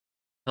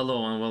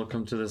Hello and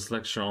welcome to this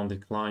lecture on the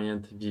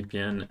client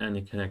VPN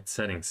AnyConnect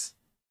settings.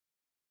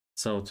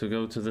 So to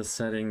go to this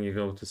setting, you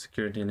go to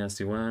Security and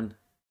SD-WAN,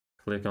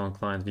 click on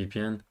Client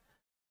VPN,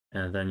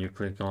 and then you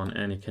click on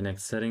AnyConnect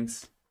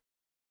settings.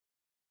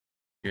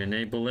 You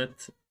enable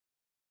it,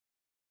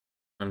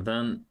 and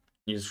then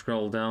you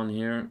scroll down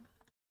here,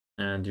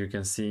 and you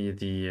can see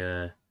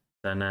the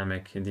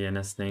dynamic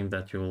DNS name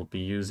that you will be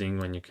using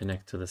when you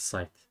connect to the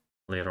site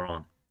later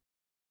on.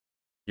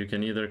 You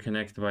can either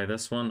connect by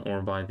this one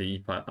or by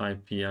the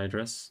IP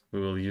address. We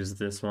will use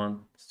this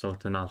one so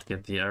to not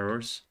get the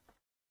errors.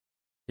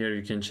 Here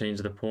you can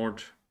change the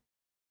port.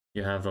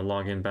 You have the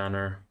login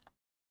banner.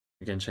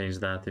 You can change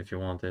that if you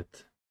want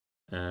it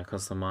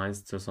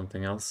customized to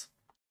something else.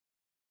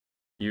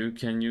 You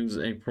can use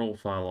a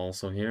profile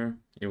also here.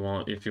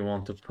 If you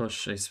want to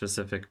push a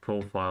specific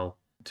profile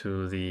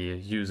to the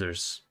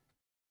users.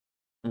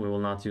 We will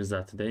not use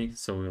that today,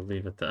 so we'll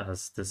leave it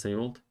as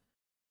disabled.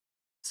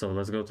 So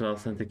let's go to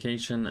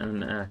authentication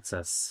and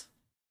access.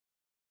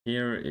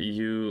 Here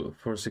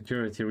for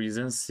security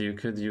reasons, you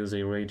could use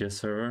a Radius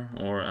server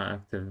or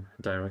Active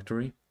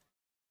Directory.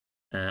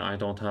 I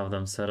don't have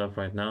them set up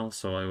right now,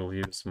 so I will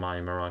use my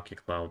Meraki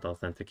Cloud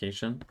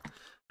authentication.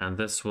 And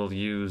this will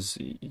use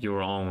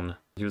your own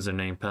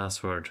username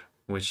password,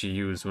 which you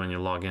use when you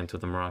log into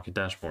the Meraki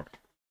dashboard.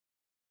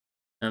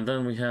 And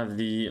then we have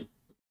the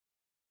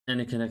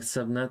AnyConnect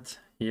subnet.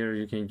 Here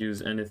you can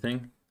use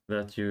anything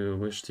that you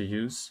wish to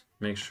use.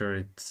 Make sure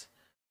it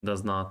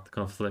does not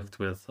conflict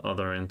with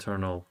other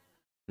internal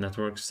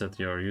networks that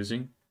you are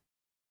using.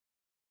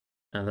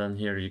 And then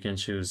here you can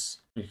choose,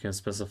 you can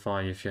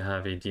specify if you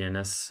have a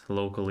DNS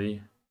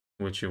locally,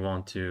 which you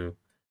want to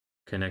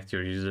connect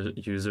your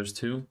users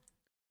to,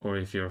 or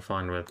if you're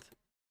fine with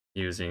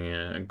using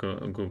a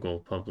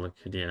Google public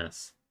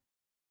DNS.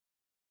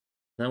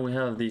 Then we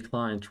have the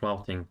client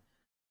routing.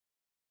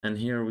 And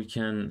here we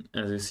can,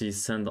 as you see,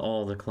 send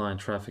all the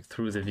client traffic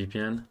through the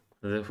VPN.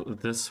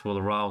 This will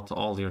route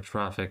all your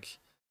traffic,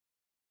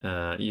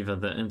 even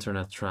the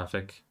internet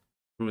traffic,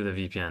 through the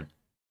VPN.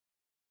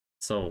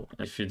 So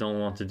if you don't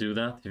want to do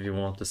that, if you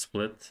want to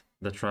split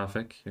the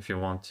traffic, if you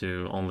want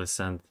to only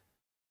send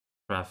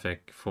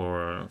traffic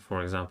for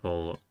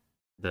example,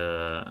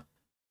 the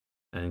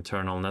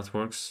internal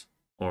networks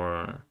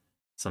or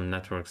some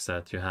networks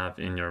that you have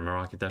in your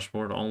Meraki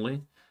dashboard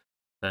only,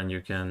 then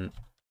you can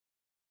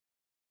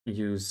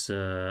use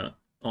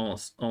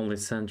only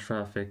send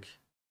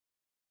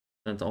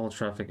all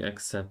traffic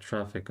except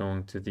traffic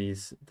going to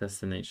these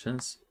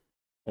destinations,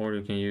 or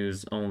you can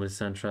use only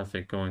send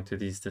traffic going to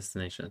these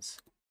destinations.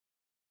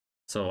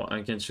 So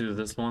I can choose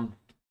this one,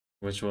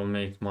 which will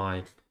make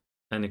my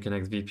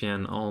AnyConnect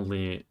VPN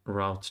only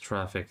route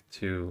traffic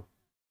to,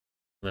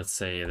 let's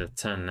say, the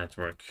 10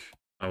 network.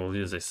 I will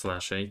use a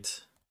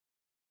 /8.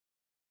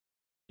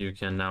 You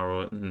can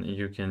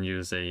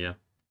use a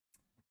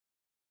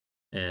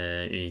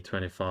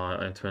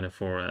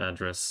 24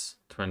 address,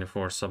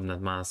 24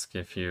 subnet mask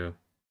if you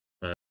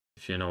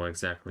know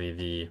exactly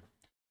the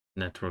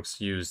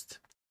networks used.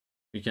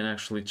 You can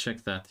actually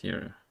check that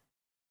here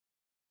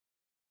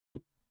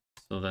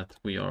so that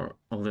we are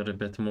a little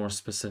bit more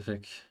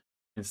specific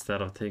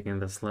instead of taking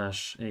the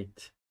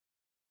 /8.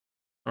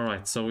 All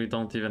right, so we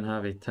don't even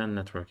have a 10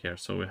 network here,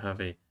 so we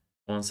have a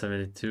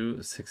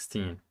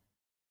 172.16.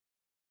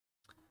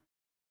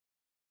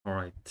 All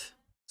right.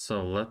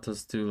 So let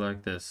us do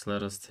like this.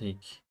 Let us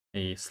take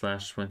a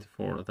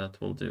 /24, that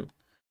will do.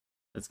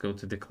 Let's go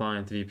to the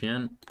client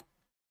VPN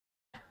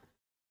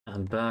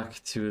and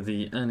back to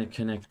the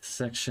AnyConnect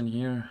section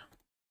here.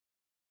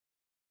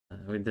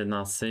 We did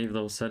not save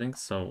those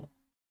settings, so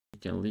we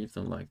can leave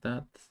them like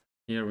that.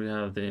 Here we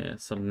have the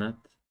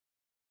subnet,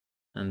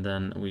 and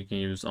then we can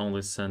use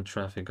only send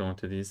traffic going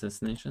to these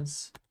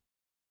destinations.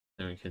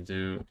 Then we can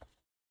do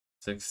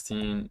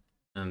 16,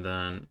 and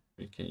then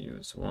we can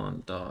use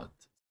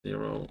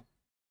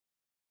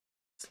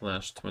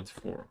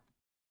 1.0/24.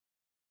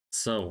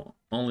 So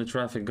only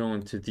traffic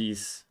going to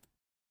this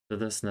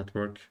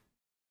network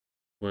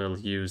will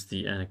use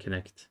the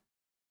AnyConnect.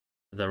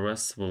 The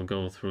rest will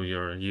go through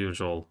your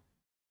usual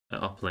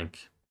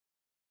uplink.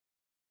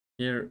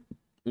 Here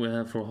we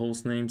have for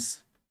host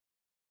names.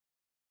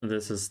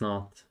 This is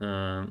not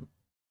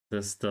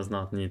this does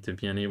not need to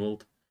be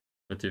enabled,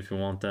 but if you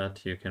want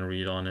that, you can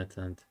read on it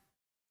and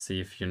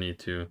see if you need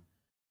to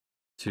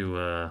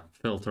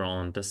filter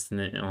on host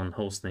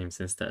names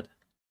instead.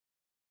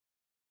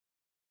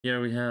 Here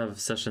we have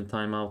session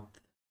timeout.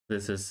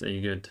 This is a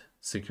good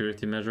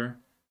security measure.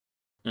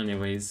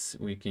 Anyways,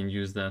 we can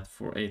use that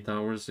for 8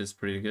 hours, is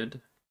pretty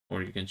good,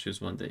 or you can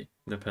choose 1 day,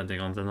 depending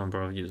on the number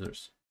of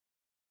users.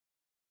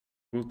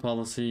 Group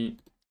policy, you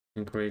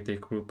can create a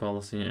group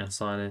policy and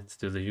assign it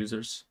to the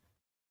users.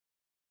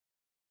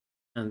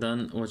 And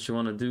then what you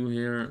want to do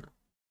here,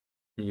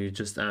 you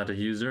just add a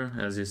user.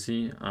 As you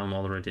see, I'm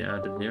already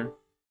added here.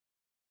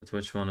 But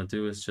what you want to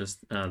do is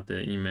just add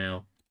the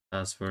email,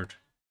 password,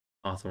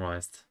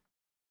 authorized,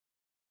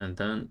 and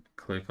then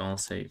click on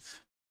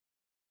save.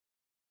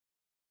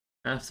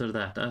 After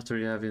that, after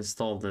you have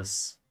installed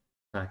this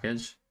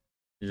package,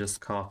 You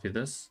just copy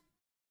this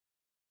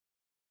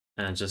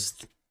and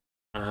just,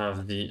 I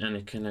have the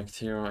AnyConnect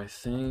here, I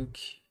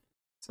think,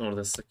 or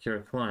the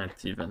secure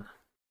client even.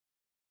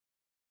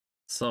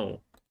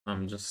 So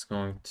I'm just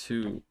going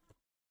to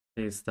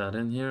paste that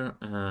in here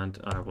and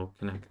I will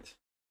connect.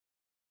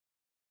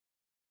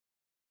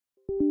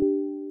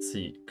 Let's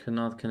see,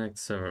 cannot connect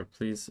server.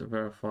 Please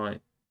verify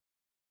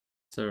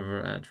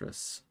server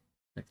address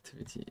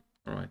activity.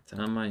 All right,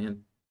 am I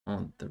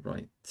on the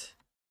right?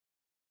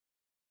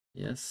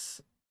 Yes.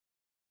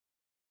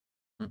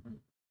 For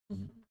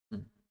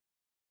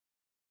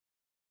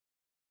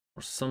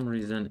some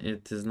reason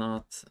it does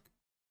not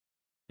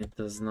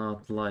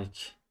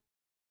like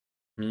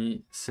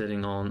me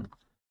sitting on.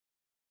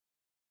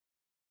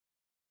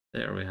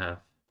 There we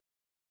have.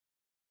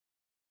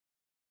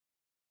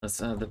 Let's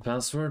add the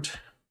password.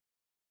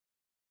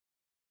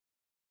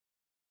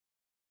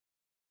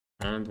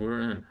 And we're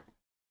in.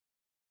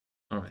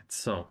 All right,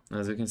 so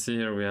as you can see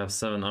here, we have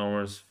 7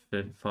 hours,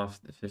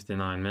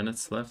 59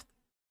 minutes left.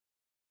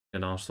 You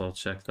can also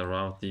check the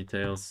route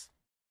details.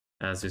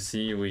 As you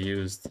see, we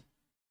used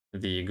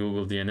the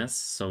Google DNS,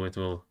 so it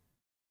will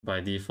by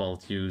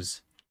default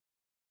use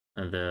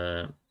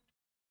the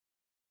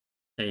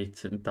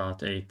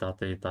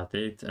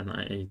 8.8.8.8 and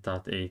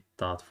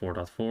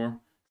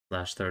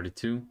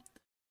 8.8.4.4/32,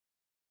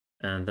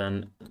 and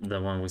then the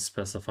one we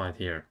specified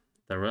here.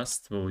 The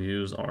rest will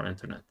use our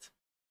internet.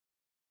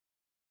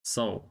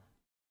 So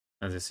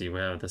as you see, we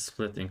have the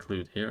split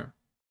include here.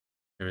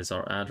 Here is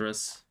our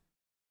address.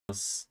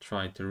 Let's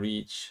try to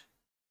reach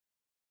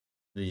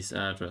these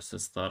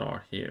addresses that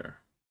are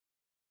here,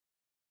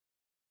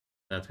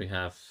 that we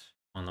have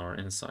on our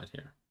inside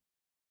here.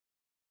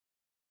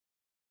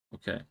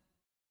 Okay,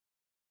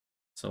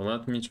 so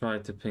let me try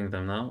to ping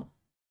them now.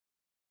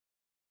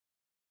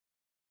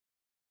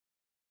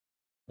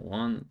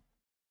 1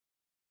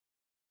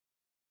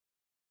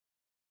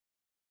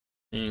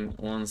 ping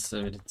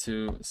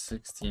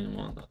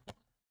 172.16.1.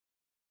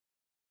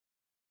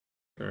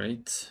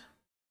 Great.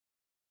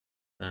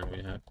 Then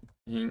we have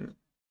ping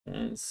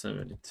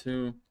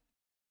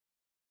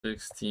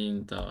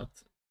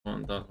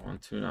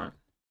 172.16.1.129.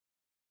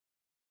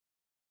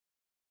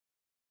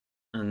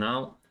 And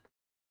now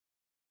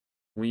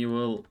we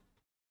will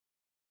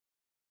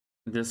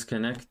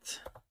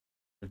disconnect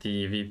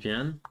the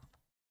VPN.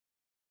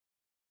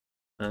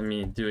 Let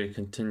me do a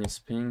continuous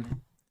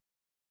ping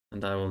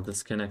and I will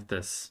disconnect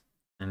this,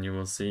 and you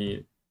will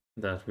see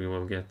that we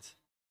will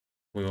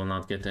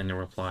not get any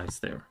replies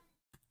there.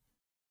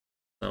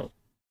 So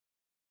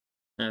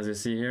as you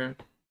see here,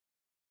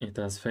 it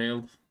has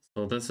failed.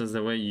 So this is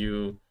the way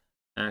you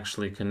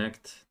actually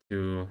connect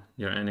to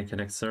your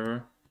AnyConnect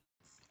server.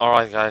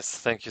 Alright guys,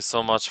 thank you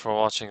so much for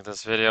watching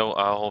this video.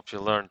 I hope you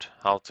learned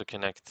how to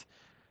connect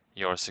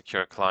your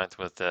secure client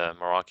with the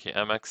Meraki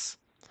MX.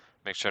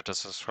 Make sure to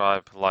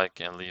subscribe,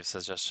 like, and leave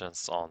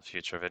suggestions on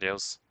future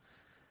videos.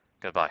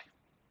 Goodbye.